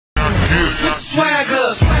get. Switch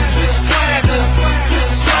swagger, switch swagger, switch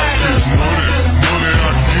swagger. Money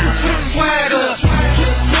I get. Switch swagger,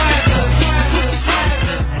 switch swagger, switch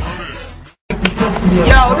swagger.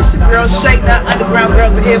 Yo, this your girl SHAY,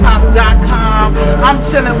 undergroundgirlsofhiphop.com. I'm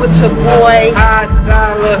chilling with your boy,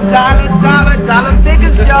 dollar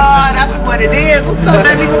figures, y'all. That's what it is. What's up,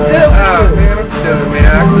 that nigga do? Oh man, I'm chilling, man.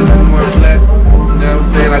 I couldn't be more blessed. You know what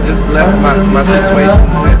I'm saying? I just left my situation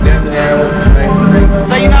at damn near.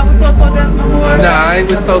 So you not with so deaf no more? Nah, I ain't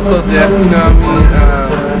with so deaf. You know what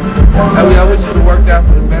I mean? I wish it would worked out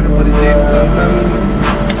for the better, but it didn't. So, you know what I mean?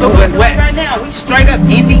 So what's doing right now? We straight up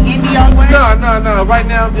indie on way? No. Right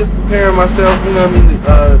now I'm just preparing myself, you know what I mean,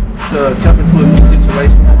 to jump into a new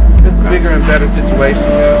situation. It's a bigger and better situation, you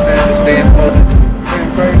know what I'm saying? Just staying focused,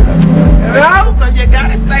 staying prayed up. So you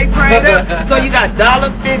gotta stay prayed up. So you got Dollar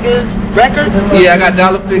Figures Records? Yeah, I got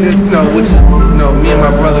Dollar Figures, you know, which is, you know, me and my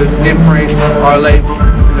brother's imprint, our label.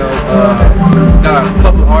 You know, got a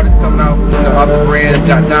couple of artists coming out, you know, off the brand.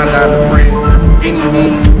 Got Don the brand. Any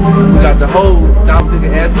Means, we got the whole Dollar Figure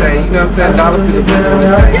essay, you know what I'm saying? Dollar Figure on this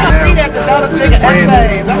thing. Yeah, I see that, the Dollar Figure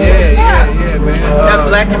essay. Yeah, man. That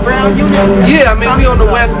black and brown union? Yeah, I mean, we on the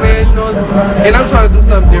West, man, you know, and I'm trying to do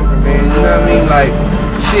something different, man, you know what I mean? Like,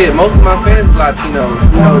 shit, most of my fans are Latinos,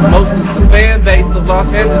 you know, most of the fan base of Los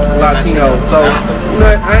Angeles is Latino, so, you know,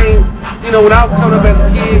 you know, when I was coming up as a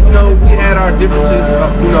kid, you know, we had our differences,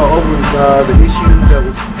 you know, over the issue that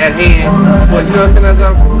was at hand, but, you know what I'm saying, as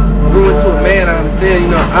I grew into a man, I understand,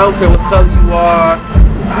 you know, I don't care what color you are,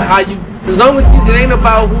 how you, as long as it ain't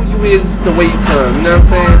about who you is, it's the way you come, you know what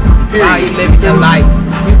I'm saying? Period. How you living your life.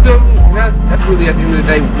 You feel me? And that's really at the end of the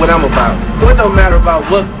day what I'm about. So it don't matter about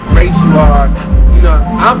what race you are, you know,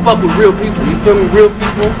 I fuck with real people, you feel me? Real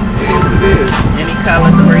people, it is what it is. Any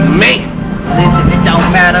color, creed, man. Religion, it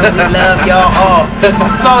don't matter, we love y'all all.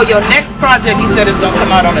 So your next project, you said it's gonna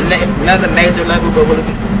come out on another major level, but will it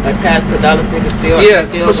be attached to Dollar Figure still? Yeah,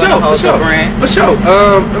 still for sure. For sure.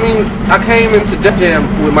 I mean, I came into Def Jam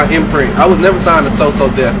with my imprint. I was never signed to So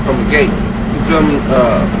Def from the gate. You feel me?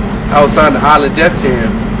 I was signed to Island Def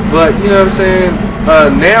Jam. But, you know what I'm saying?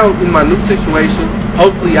 Now, in my new situation,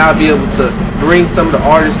 hopefully I'll be able to bring some of the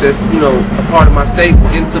artists that's, you know, a part of my stable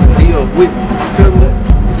into the deal with me. You feel me?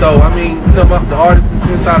 So, I mean, you know, the artists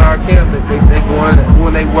inside our camp, they go on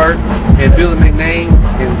doing their work and building their name,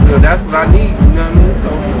 and, you know, that's what I need, you know what I mean? So,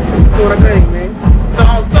 do what I think, man. So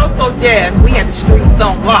on So Deaf, we had the streets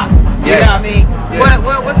on lock. You know what I mean? Yeah.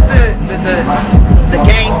 What's the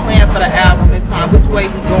game plan for the album this time? Which way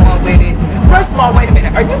you going with it? First of all, wait a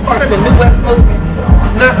minute. Are you part of the New West movement?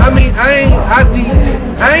 No, I mean, I ain't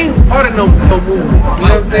part of no movement. You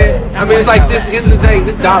know what I'm saying? I mean, it's like this, end of the day,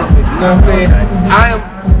 this Dollar Figure. You know what I'm saying? I am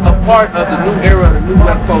a part of the new era of the new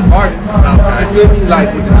West Coast artists. You feel me? Like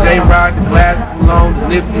with the J-Rock, the Glasses Malone, the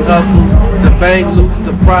Nipsey Hussle, the Bang Loose,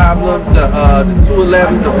 the Problems, the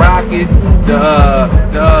 211, the Rockets,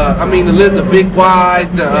 I mean the Big Wise,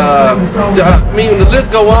 I mean the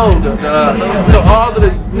list go on. You know, all of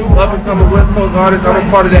the new up and coming West Coast artists, I'm a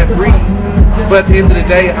part of that breed. But at the end of the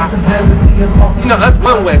day, you know, that's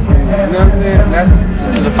one West breed. You know what I'm saying? That's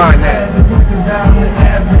to define that.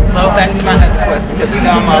 So back to my next question, because you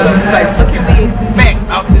know I'm all over the place. So can we expect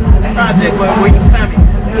off this project where you coming?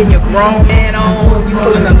 Getting your grown man on, you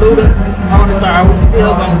pulling a Luda on us, or are we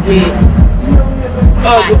still gonna get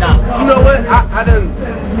you know what? I done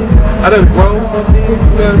grown something, you know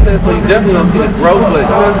what I'm saying? So you definitely don't see the growth, but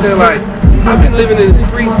you know what I'm saying? Like, I've been living in the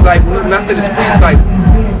streets, like, when I say the streets, like,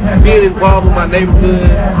 being involved with my neighborhood,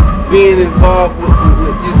 being involved with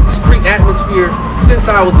just the street atmosphere since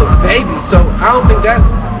I was a baby. So I don't think that's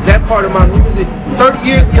that part of my music. 30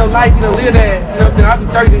 years of your life, you know, live that, you know what I'm saying? I'll be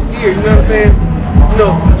 30 this year, you know what I'm saying? You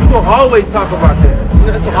know, you're going to always talk about that. You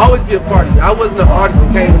know, it's going to always be a party. I wasn't an artist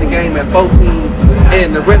that came in the game at 14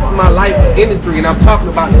 and the rest of my life in the industry, and I'm talking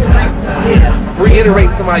about the streets. Reiterate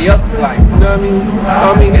somebody else's life, you know what I mean? So,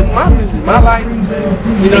 I mean, it's my music, my life. You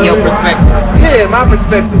know, in your perspective. Yeah, my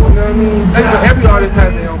perspective, you know what I mean? Every artist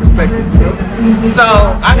has their own perspective, you know?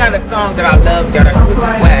 So, I got a song that I love, y'all, that's Switch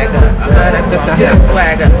Swagger. I love that song, Switch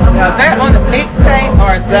Swagger. Now, is that on the mixtape,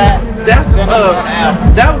 or is that on the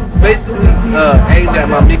album? That was basically aimed at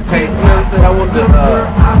my mixtape, you know what I'm saying?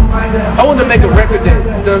 I wanted to make a record that,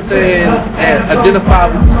 you know what I'm saying, and identify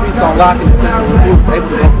with the streets on lock in the sense of able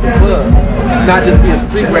to go to the club. Not just be a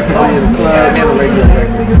street record, but in a club and a regular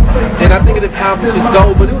record. And I think it accomplishes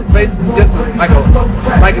goal, but it was basically just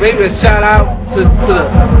like maybe a shout out to the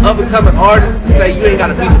up and coming artists to say you ain't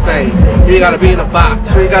gotta be the same. You ain't gotta be in a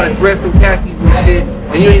box. You ain't gotta dress in khakis and shit.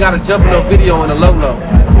 And you ain't gotta jump in no video in a low-low. You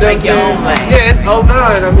know Make your own lane. Yeah, it's 09.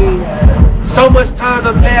 I mean, so much time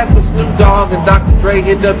done passed with Snoop Dogg and Dr. Dre,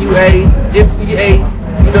 NWA, MCA,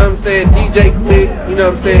 you know what I'm saying, DJ Quick, you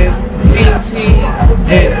know what I'm saying, DT,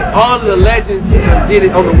 and all of the legends did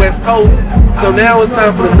it on the West Coast. So now it's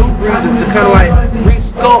time for the new breed to kind of like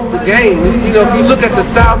re-sculpt the game. You know, if you look at the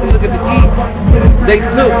South and look at the East, they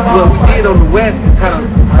took what we did on the West and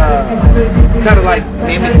kind of like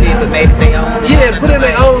mimicked it, but made it their own. Yeah, put in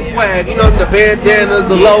their own swag. You know, the bandanas,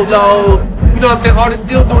 the lolos. You know what I'm saying? Artists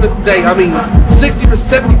still doing it today. I mean, 60 to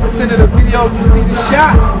 70% of the videos you see is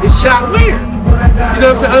shot where? You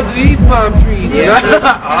know what I'm saying? Under these palm trees. Yeah. You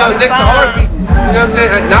know, next to our beaches. You know what I'm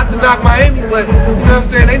saying? Not to knock Miami, but you know what I'm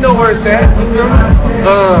saying? They know where it's at. You know?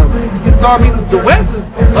 So I mean, the West is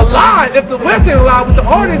alive. If the West ain't alive with the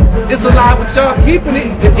artists, it's alive with y'all keeping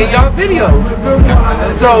it in y'all videos.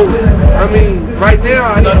 So I mean, right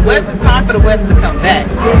now, so the West, it's time for the West to come back.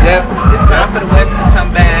 Yep. It's time for the West to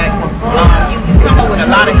come back. You come up with a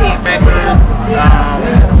lot of hit records.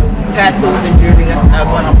 Tattoos and jewelry, that's another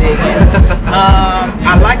one I'm big in.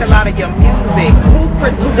 I like a lot of your music.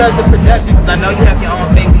 Who does the production? Because I know you have your own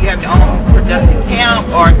thing. Do you have your own production camp?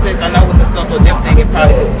 Or since I know with the social different thing, it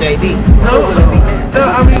probably was JD. No,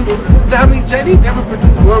 I mean, JD never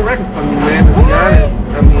produced one record for me, man, to be honest.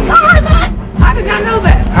 I mean, how did I know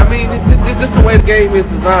that? I mean, it's just the way the game is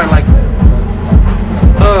designed. Like,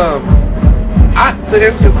 to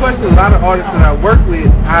answer your question, a lot of artists that I work with,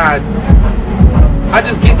 I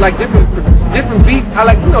just get like different beats. I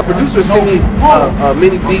like, you know, producers send me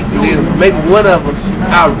many beats, and then maybe one of them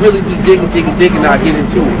I'll really be digging, and I'll get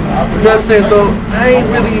into it. You know what I'm saying? So I ain't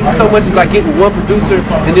really so much as like getting one producer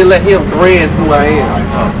and then let him brand who I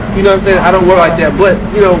am. You know what I'm saying? I don't work like that. But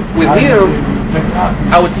you know, with him,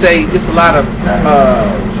 I would say it's a lot of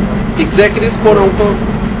executives, quote unquote.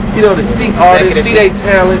 You know, to see artists, see their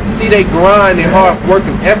talent, see their grind, their hard work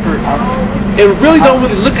and effort. And really don't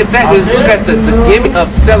really look at that. Just look at the gimmick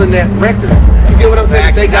of selling that record. You get what I'm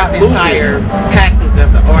saying? They got the entire package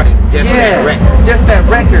of the artist, just that record. Just that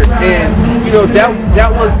record. And you know,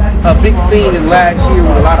 that was a big scene in last year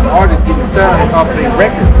with a lot of artists getting signed off their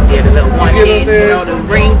record. Yeah, the little one hit, you know, the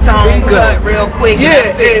ringtone cut real quick.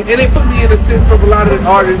 Yeah, and they put me in a sense of a lot of the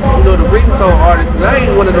artists, you know, the ringtone artists. And I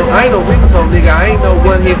ain't one of them. I ain't no ringtone nigga. I ain't no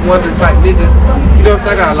one hit wonder type nigga. You know what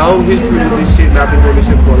I'm saying? I got a long history with this shit, and I've been doing this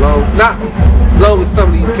shit for a not long as some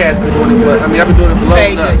of these cats been doing it, but I mean, I've been doing it for long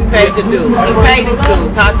enough. You paid to do. You paid to do.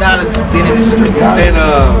 Top dollar been in the street. And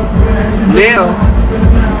now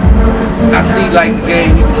I see like the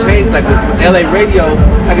game even change. Like with LA radio,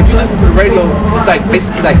 like if you listen to the radio, it's like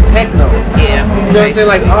basically like techno. Yeah. You know what I'm saying?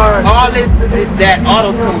 Like all this is that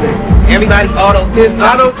auto tune. Everybody auto-tune. It's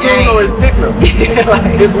auto-tune or it's techno.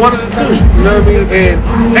 It's one of the two. You know what I mean?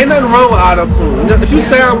 And ain't nothing wrong with auto-tune. You know, if you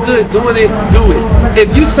sound good doing it, do it.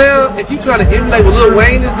 If you trying to emulate what Lil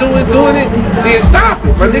Wayne is doing it, then stop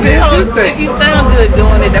it. My nigga, it's his thing. If you sound good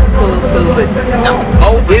doing it, that's cool too, but don't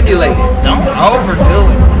over-emulate it. Don't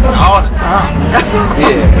overdo it all the time.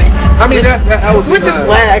 Yeah. I mean, that was switch a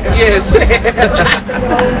swag. Yes.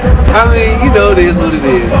 I mean, you know, it is what it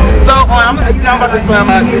is. So, I'm about to sum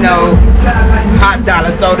up, you know, Hot Dollar.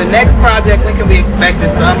 So, the next project, when can we expect it?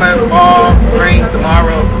 Summer, fall, spring,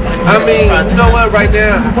 tomorrow? I mean, you know what? Right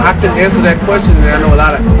now, I can answer that question, and I know a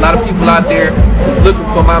lot of people out there looking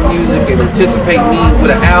for my music and anticipate me with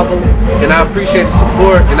an album, and I appreciate the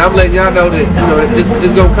support. And I'm letting y'all know that you know it's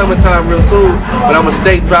gonna come a time real soon, but I'm gonna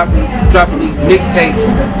stay dropping these mixtapes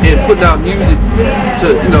and putting out music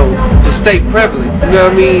to stay prevalent. You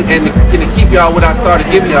know what I mean? And to keep y'all what I started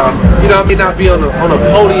giving y'all. You know, I may not be on a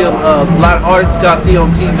podium of a lot of artists y'all see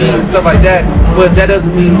on TV and stuff like that, but that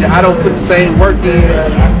doesn't mean that I don't put the same work in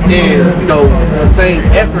and you know the same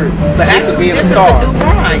effort. But actually, being a star. The new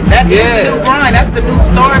grind. That's the new grind. That's the new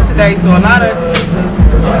star today. So a lot of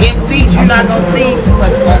MCs you're not gonna see too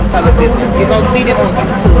much on television. You're gonna see them on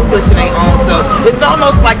YouTube pushing their own stuff. It's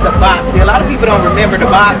almost like the box. See, a lot of people don't remember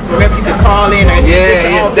the box. Remember you could call in or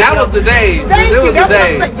that was the day. Thank you. That's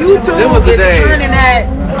what I'm saying. YouTube is turning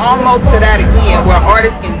that almost to that again, where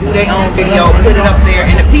artists can do their own video, put it up there,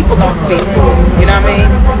 and the people gonna see it. You know what I mean?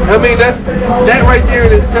 I mean that right there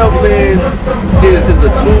in itself, man, is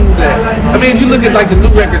a tool that I mean, if you look at like the new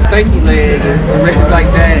records, Thank You Leg, and records like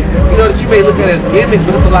that, you know that you may look at it as gimmicks,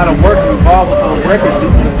 but it's a lot of work involved with those records due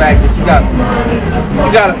to the fact that you got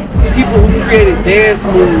people who created dance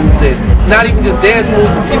moves, and not even just dance moves,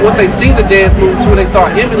 but people, once they see the dance moves too, they start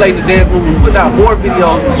emulating the dance moves and putting out more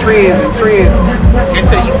videos and trends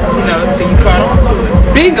until you caught on to it.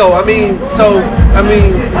 Bingo. I mean,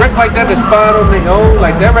 records like that spawned on their own,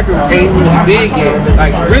 like that record ain't really big yet.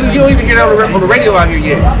 Like really, you don't even hear that on the radio out here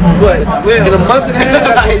yet. But in a month and a half,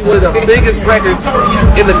 that's one of the biggest records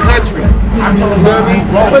in the country. You know what I mean?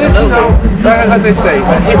 But it's, you know, like they say,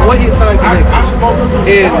 one hit song can make it.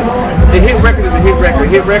 And a hit record is a hit record.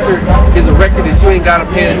 A hit record is a record that you ain't got to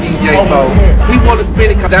pay a DJ for. He want to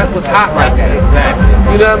spin it because that's what's hot right now.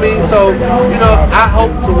 You know what I mean? So, you know, I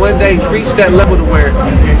hope to one day reach that level to where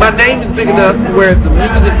my name is big enough to where the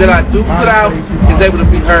music that I do put out is able to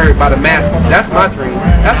be heard by the masses. That's my dream.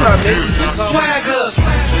 That's what I mean. Swagger.